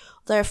happy.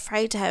 They're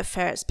afraid to have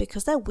ferrets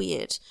because they're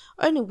weird.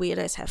 Only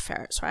weirdos have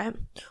ferrets, right?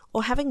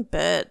 Or having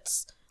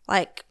birds.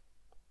 Like,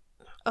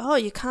 oh,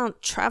 you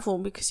can't travel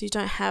because you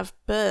don't have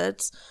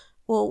birds.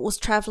 Well, was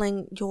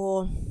traveling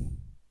your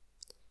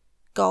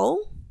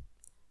goal?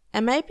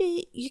 And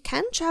maybe you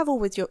can travel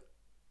with your...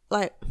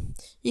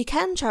 you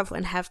can travel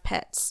and have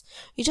pets.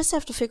 You just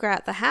have to figure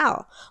out the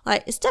how.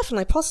 It's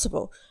definitely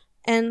possible.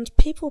 And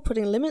people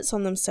putting limits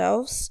on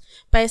themselves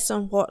based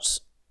on what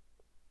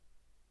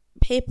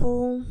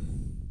people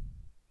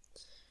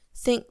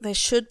think they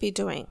should be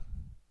doing.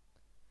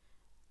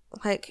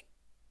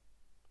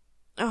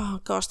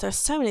 Oh gosh, there's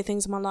so many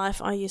things in my life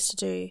I used to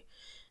do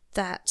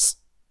that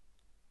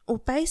were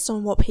based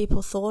on what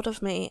people thought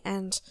of me,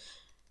 and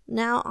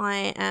now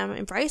I am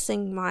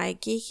embracing my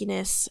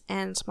geekiness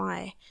and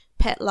my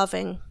pet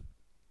loving,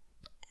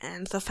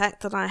 and the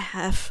fact that I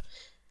have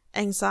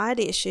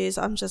anxiety issues.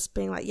 I'm just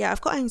being like, yeah,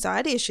 I've got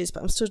anxiety issues,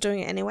 but I'm still doing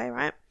it anyway,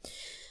 right?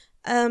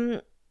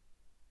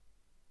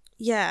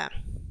 Yeah.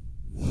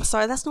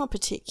 Sorry, that's not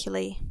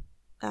particularly,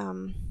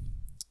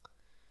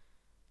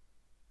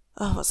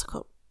 what's it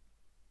called?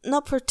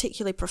 Not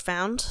particularly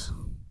profound.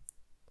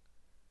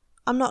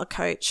 I'm not a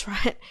coach,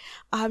 right?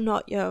 I'm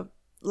not your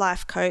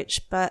life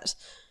coach, but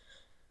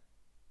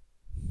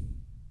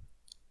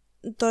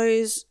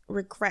those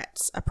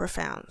regrets are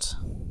profound.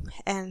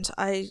 And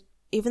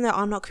even though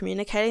I'm not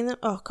communicating them,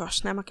 oh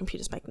gosh, now my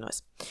computer's making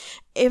noise.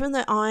 Even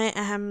though I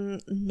am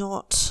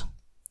not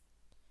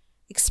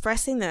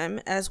expressing them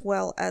as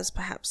well as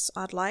perhaps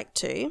I'd like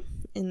to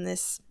in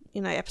this,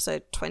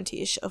 episode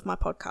 20-ish of my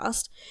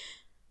podcast,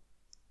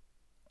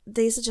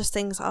 these are just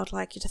things I would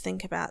like you to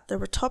think about. There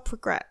were top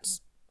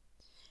regrets.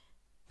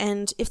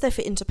 And if they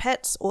fit into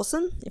pets,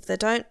 awesome. If they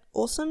don't,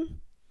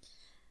 awesome.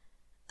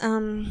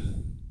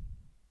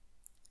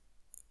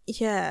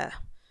 Yeah.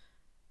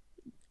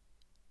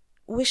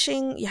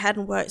 Wishing you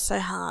hadn't worked so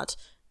hard.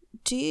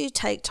 Do you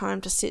take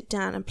time to sit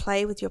down and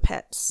play with your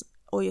pets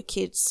or your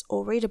kids,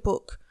 or read a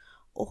book,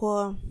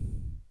 or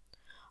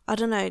I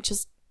don't know,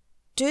 just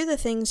do the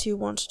things you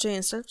want to do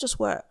instead of just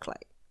work?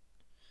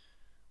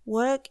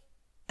 Work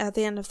at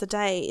the end of the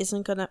day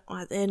isn't gonna,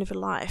 at the end of your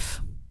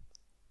life.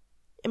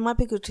 It might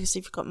be good because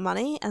if you've got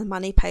money, and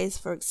money pays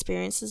for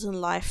experiences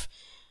and life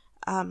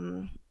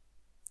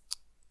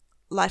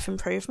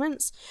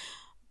improvements,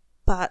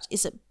 but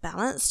is it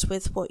balanced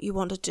with what you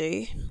want to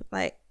do?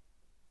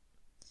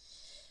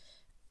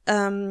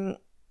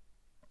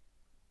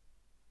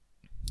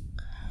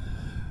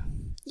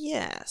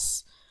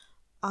 Yes.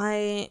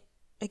 I,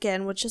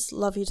 again, would just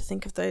love you to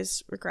think of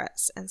those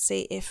regrets and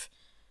see if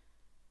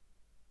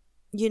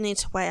you need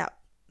to weigh up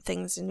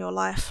things in your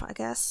life, I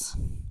guess.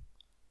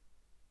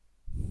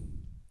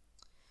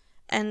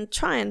 And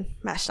try and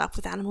mash it up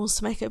with animals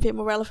to make it a bit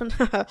more relevant.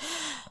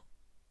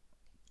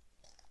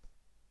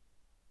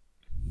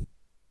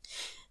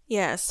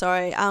 Yeah,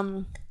 sorry.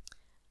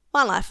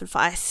 My life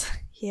advice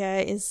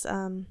here is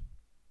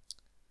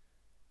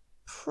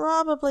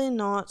probably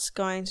not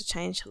going to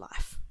change your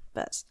life,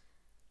 but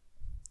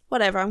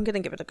whatever, I'm going to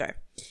give it a go.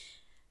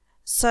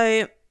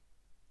 So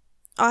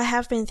I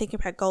have been thinking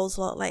about goals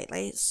a lot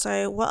lately.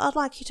 So what I'd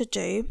like you to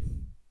do,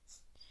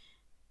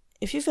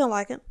 if you feel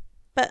like it,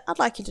 but I'd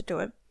like you to do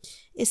it,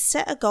 is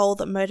set a goal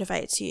that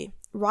motivates you.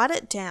 Write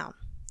it down.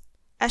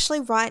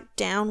 Actually write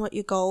down what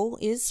your goal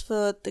is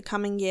for the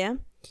coming year,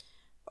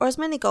 or as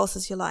many goals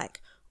as you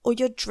like, or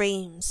your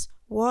dreams.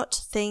 What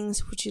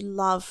things would you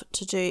love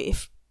to do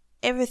if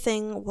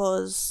everything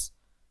was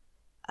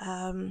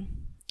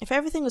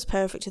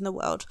perfect in the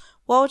world?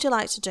 What would you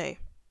like to do?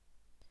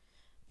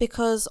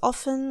 Because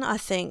often I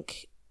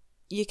think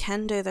you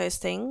can do those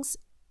things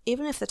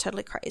even if they're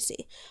totally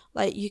crazy,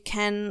 like you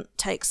can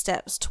take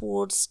steps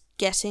towards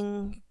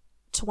getting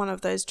to one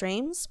of those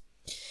dreams.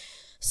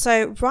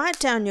 So write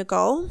down your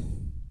goal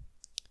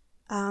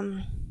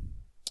and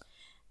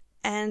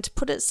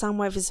put it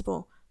somewhere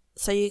visible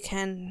so you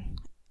can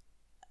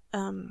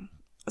come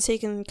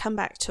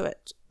back to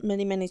it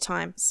many, many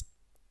times.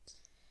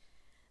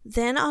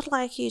 Then I'd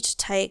like you to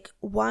take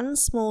one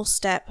small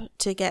step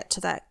to get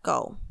to that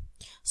goal.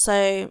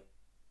 So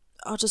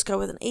I'll just go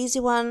with an easy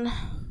one.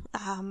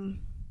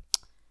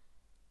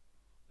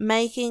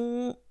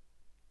 Making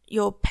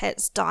your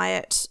pet's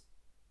diet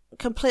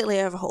completely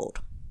overhauled.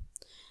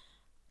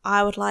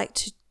 I would like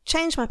to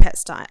change my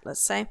pet's diet, let's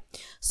say.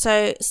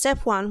 So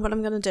step one, what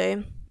I'm going to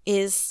do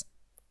is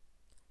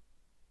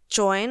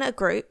join a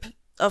group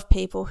of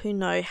people who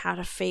know how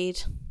to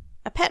feed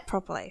a pet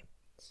properly.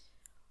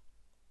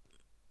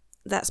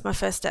 That's my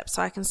first step,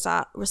 so I can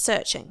start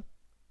researching.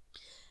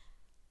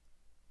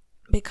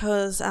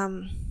 Because,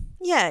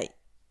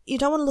 you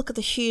don't want to look at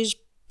the huge,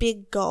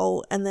 big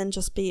goal and then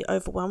just be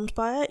overwhelmed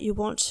by it. You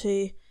want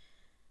to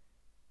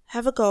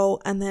have a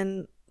goal and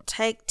then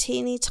take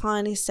teeny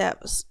tiny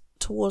steps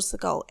towards the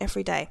goal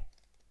every day.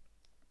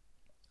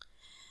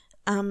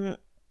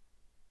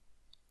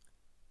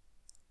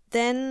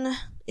 Then,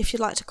 if you'd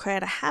like to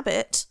create a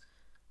habit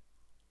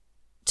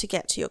to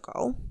get to your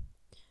goal,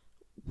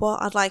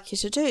 what I'd like you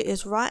to do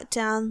is write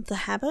down the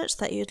habit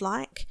that you'd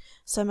like.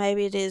 So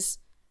maybe it is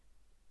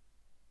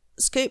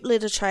scoop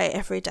litter tray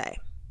every day.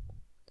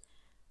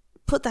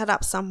 Put that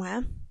up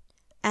somewhere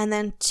and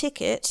then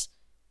tick it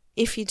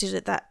if you did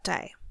it that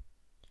day.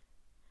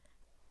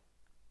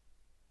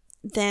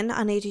 Then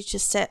I need you to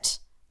set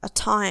a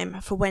time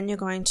for when you're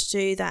going to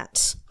do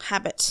that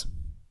habit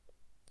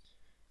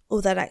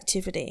or that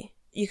activity.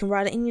 You can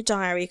write it in your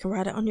diary, you can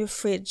write it on your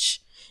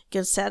fridge, you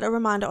can set a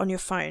reminder on your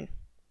phone.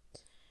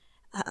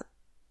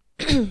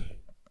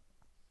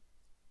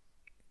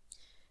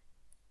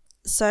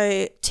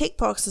 So tick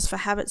boxes for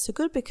habits are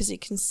good because you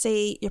can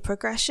see your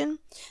progression.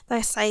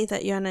 They say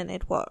that you only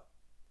need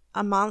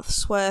a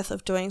month's worth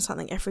of doing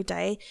something every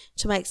day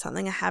to make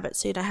something a habit,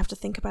 so you don't have to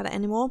think about it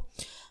anymore.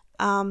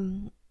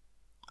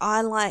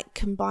 I like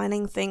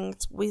combining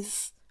things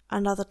with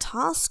another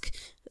task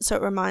so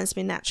it reminds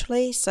me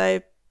naturally.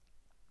 So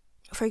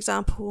for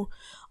example,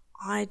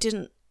 I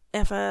didn't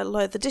ever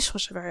load the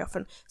dishwasher very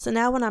often, so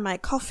now when I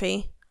make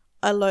coffee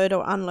I load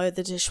or unload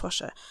the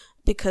dishwasher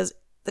because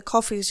the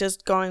coffee is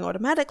just going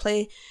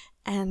automatically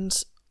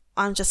and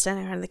I'm just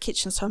standing around in the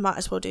kitchen, so I might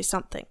as well do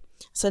something.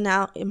 So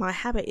now my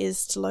habit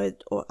is to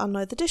load or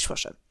unload the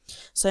dishwasher.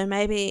 So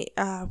maybe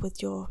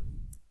with your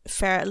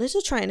ferret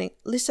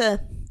litter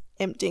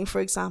emptying,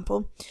 for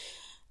example,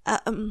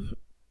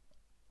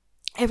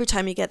 every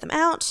time you get them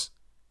out,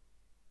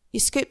 you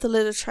scoop the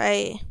litter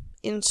tray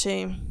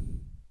into,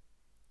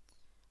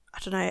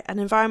 an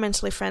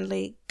environmentally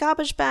friendly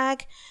garbage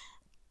bag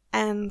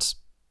and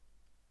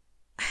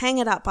hang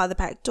it up by the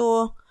back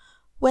door.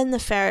 When the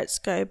ferrets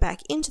go back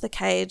into the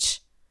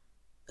cage,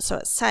 so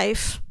it's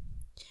safe,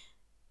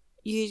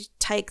 you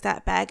take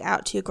that bag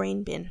out to your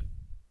green bin.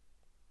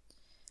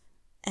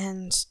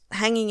 And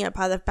hanging it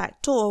by the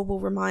back door will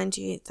remind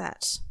you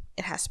that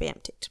it has to be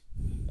emptied,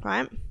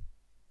 right?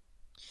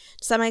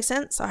 Does that make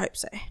sense? I hope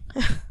so.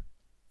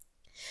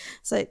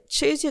 So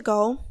choose your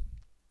goal.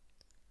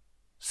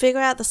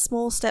 Figure out the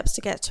small steps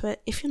to get to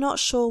it. If you're not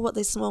sure what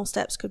these small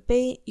steps could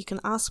be, you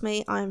can ask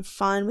me. I'm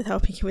fine with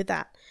helping you with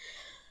that.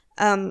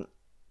 And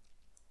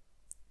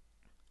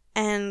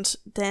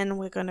then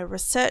we're going to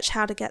research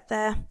how to get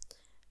there.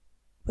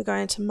 We're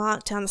going to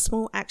mark down the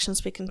small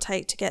actions we can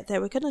take to get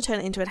there. We're going to turn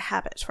it into a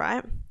habit,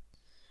 right?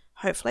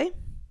 Hopefully.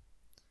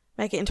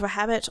 Make it into a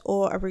habit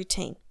or a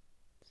routine.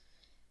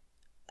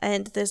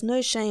 And there's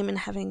no shame in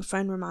having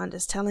phone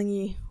reminders telling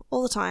you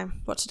all the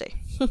time what to do.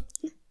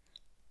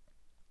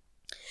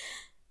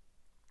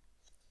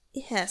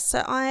 Yeah,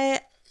 so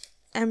I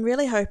am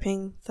really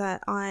hoping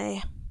that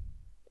I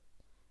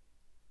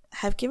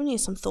have given you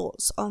some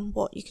thoughts on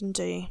what you can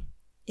do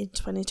in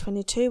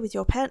 2022 with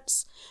your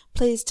pets.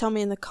 Please tell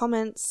me in the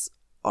comments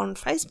on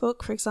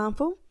Facebook, for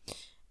example,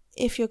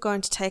 if you're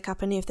going to take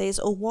up any of these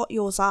or what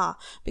yours are,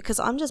 because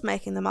I'm just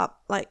making them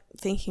up, like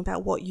thinking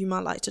about what you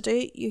might like to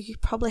do. You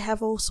probably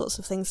have all sorts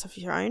of things of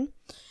your own.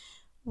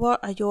 What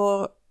are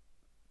your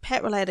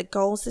pet-related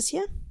goals this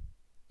year?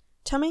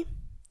 Tell me.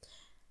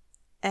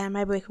 And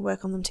maybe we can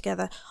work on them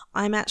together.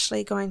 I'm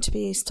actually going to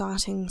be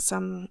starting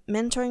some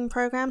mentoring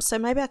programs, so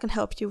maybe I can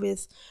help you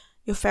with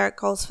your ferret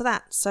goals for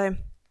that. So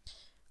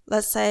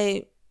let's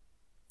say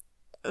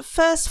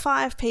first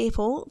 5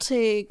 people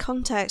to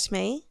contact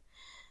me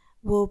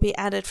will be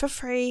added for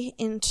free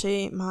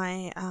into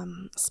my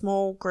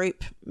small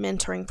group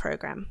mentoring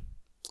program.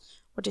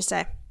 What do you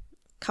say?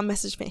 Come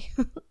message me.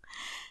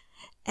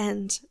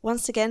 And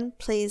once again,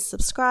 please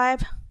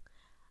subscribe,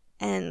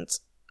 and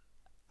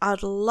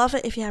I'd love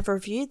it if you have a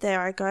review. There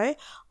I go.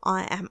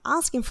 I am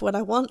asking for what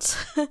I want.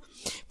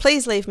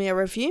 Please leave me a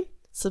review,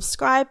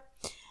 subscribe,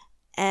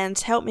 and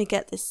help me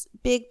get this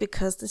big,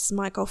 because this is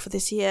my goal for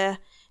this year,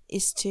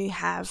 is to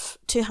have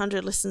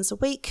 200 listens a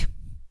week.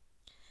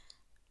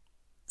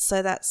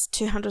 So that's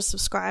 200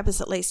 subscribers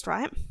at least,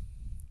 right?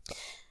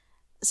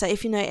 So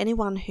if you know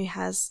anyone who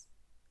has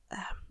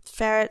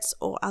ferrets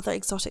or other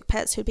exotic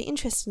pets who'd be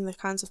interested in the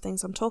kinds of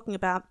things I'm talking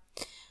about,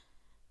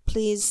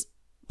 please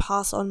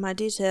pass on my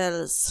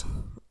details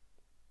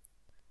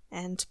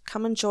and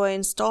come and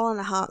join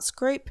Stolen Hearts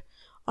group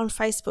on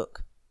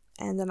Facebook,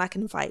 and then I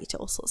can invite you to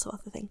all sorts of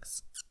other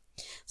things.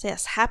 So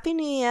yes, Happy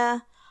New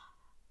Year.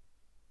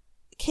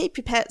 Keep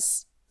your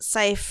pets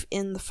safe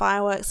in the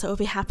fireworks that will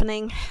be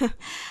happening.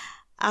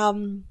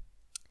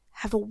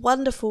 Have a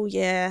wonderful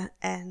year,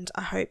 and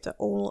I hope that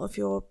all of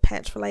your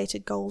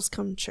pet-related goals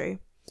come true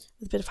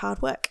with a bit of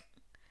hard work.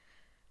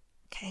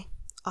 Okay,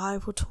 I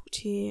will talk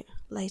to you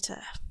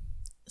later.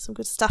 Some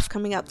good stuff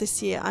coming up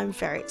this year. I'm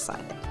very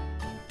excited.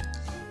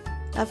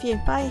 Love you.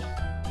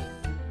 Bye.